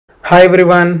Hi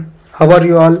everyone, how are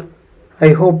you all? I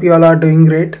hope you all are doing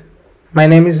great. My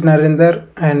name is Narendra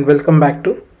and welcome back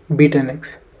to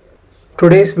Be10x.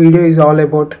 Today's video is all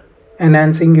about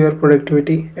enhancing your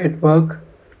productivity at work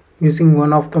using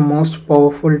one of the most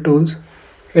powerful tools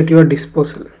at your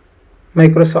disposal,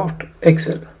 Microsoft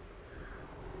Excel.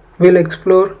 We'll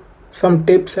explore some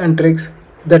tips and tricks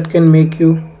that can make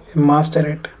you a master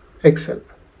at Excel,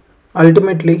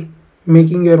 ultimately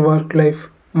making your work life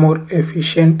more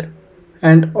efficient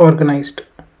and organized.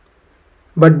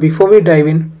 But before we dive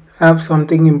in, I have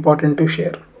something important to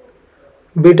share.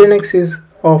 Be10x is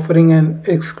offering an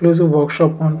exclusive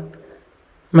workshop on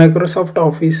Microsoft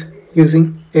Office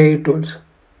using AI tools.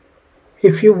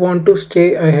 If you want to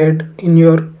stay ahead in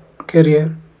your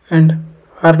career and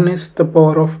harness the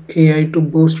power of AI to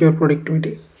boost your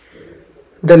productivity,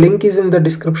 the link is in the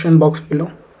description box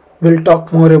below. We'll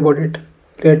talk more about it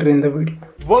later in the video.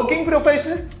 Working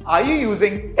professionals, are you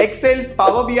using Excel,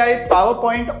 Power BI,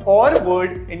 PowerPoint or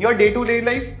Word in your day-to-day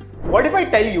life? What if I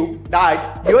tell you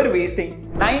that you're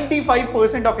wasting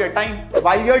 95% of your time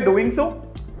while you're doing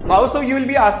so? How so, you will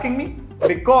be asking me?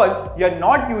 Because you're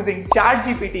not using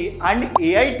ChatGPT and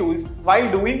AI tools while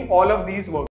doing all of these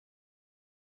work.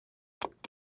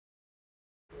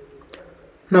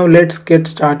 Now let's get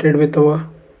started with our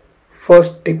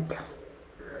first tip.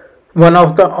 One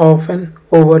of the often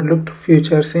overlooked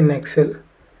features in Excel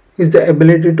is the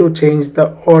ability to change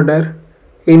the order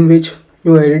in which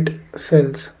you edit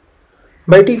cells.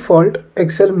 By default,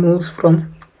 Excel moves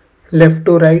from left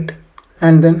to right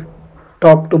and then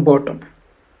top to bottom.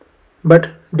 But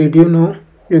did you know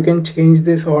you can change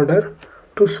this order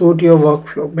to suit your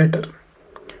workflow better?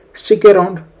 Stick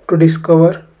around to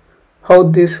discover how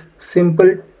this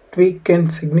simple tweak can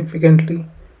significantly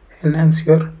enhance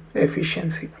your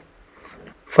efficiency.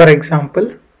 For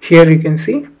example, here you can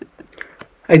see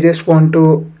I just want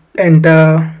to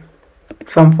enter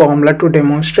some formula to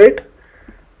demonstrate.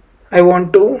 I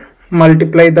want to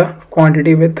multiply the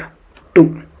quantity with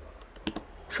 2.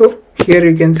 So here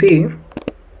you can see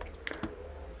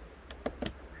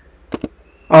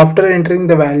after entering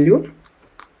the value,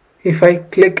 if I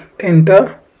click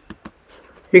enter,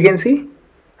 you can see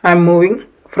I am moving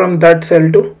from that cell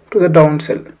to the down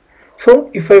cell.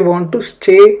 So if I want to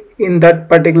stay in that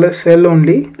particular cell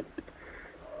only,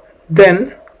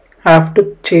 then I have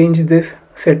to change this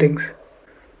settings.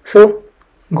 So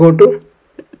go to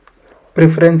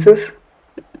preferences.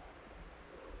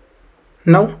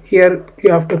 Now here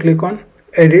you have to click on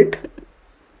edit.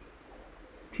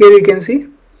 Here you can see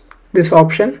this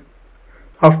option.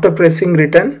 After pressing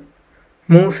return,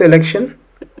 move selection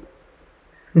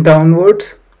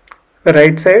downwards,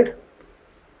 right side,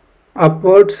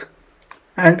 upwards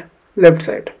and left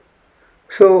side.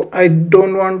 So I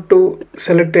don't want to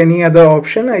select any other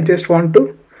option. I just want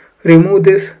to remove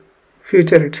this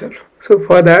feature itself. So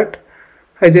for that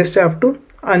I just have to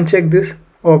uncheck this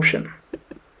option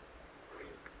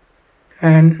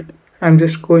and I'm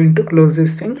just going to close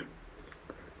this thing.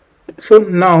 So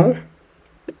now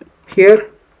here,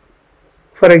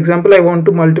 for example, I want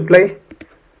to multiply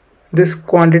this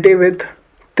quantity with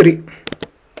 3.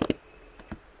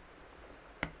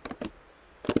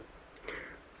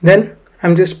 Then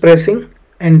I'm just pressing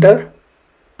enter.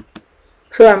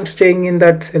 So I'm staying in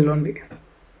that cell only.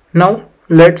 Now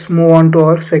let's move on to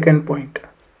our second point.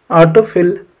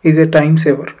 Autofill is a time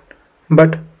saver,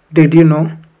 but did you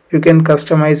know you can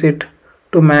customize it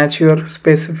to match your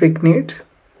specific needs?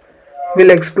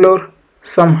 We'll explore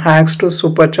some hacks to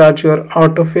supercharge your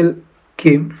autofill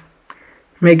game,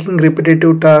 making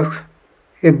repetitive tasks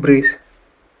a breeze.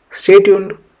 Stay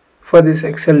tuned for this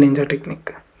Excel Ninja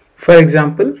technique. For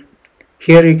example,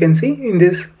 here you can see in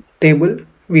this table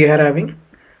we are having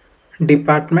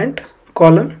department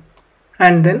column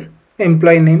and then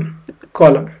employee name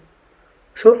column.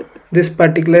 So this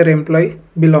particular employee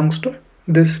belongs to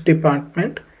this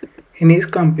department in his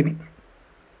company.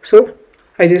 So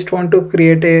I just want to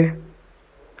create a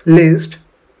list.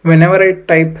 Whenever I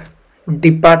type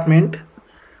department,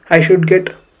 I should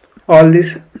get all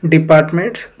these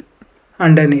departments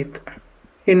underneath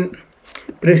in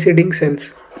preceding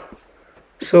cells.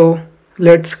 So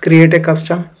let's create a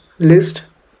custom list.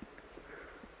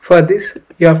 For this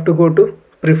you have to go to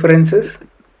preferences.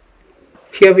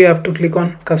 Here we have to click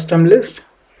on custom list.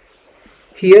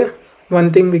 Here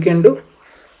one thing we can do,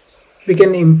 we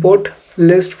can import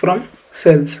list from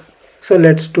cells. So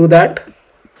let's do that.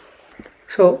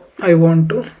 So I want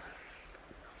to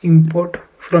import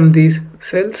from these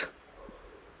cells.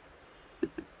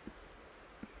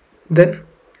 Then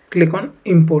click on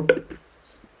import.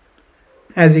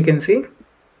 As you can see,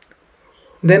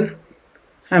 then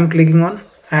I'm clicking on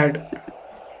add.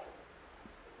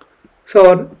 So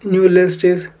our new list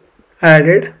is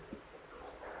added.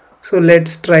 So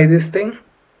let's try this thing.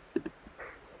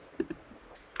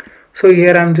 So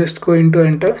here I'm just going to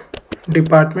enter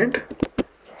department.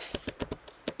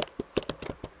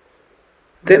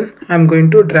 Then I'm going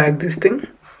to drag this thing.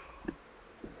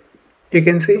 You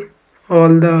can see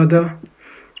all the other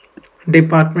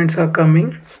departments are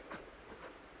coming: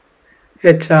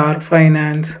 HR,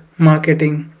 finance,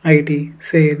 marketing, IT,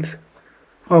 sales,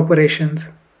 operations,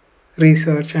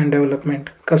 research and development,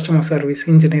 customer service,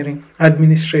 engineering,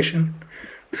 administration.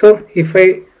 So if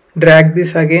I drag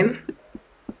this again,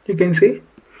 you can see,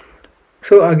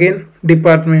 so again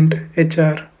department,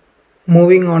 HR.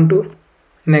 Moving on to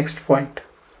next point.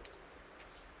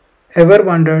 Ever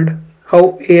wondered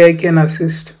how AI can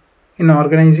assist in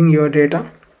organizing your data?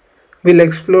 We'll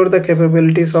explore the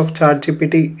capabilities of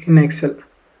ChatGPT in Excel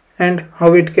and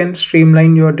how it can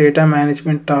streamline your data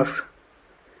management tasks.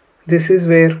 This is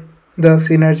where the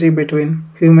synergy between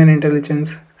human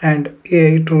intelligence and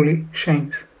AI truly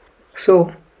shines.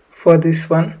 So for this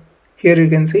one, here you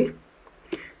can see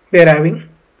we are having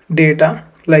data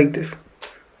like this,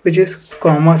 which is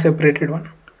comma separated one.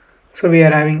 So we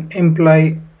are having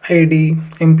employee ID,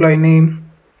 employee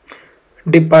name,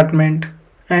 department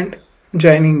and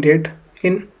joining date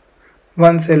in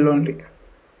one cell only,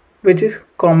 which is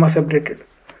comma separated.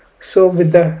 So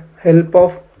with the help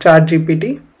of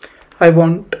ChatGPT, I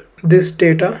want this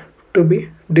data to be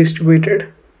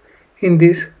distributed in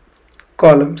these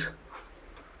columns.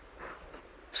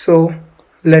 So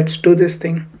let's do this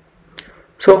thing.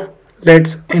 So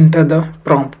let's enter the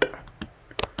prompt.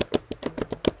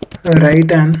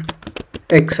 Write an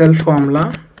Excel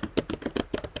formula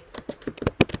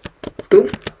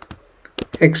to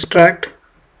extract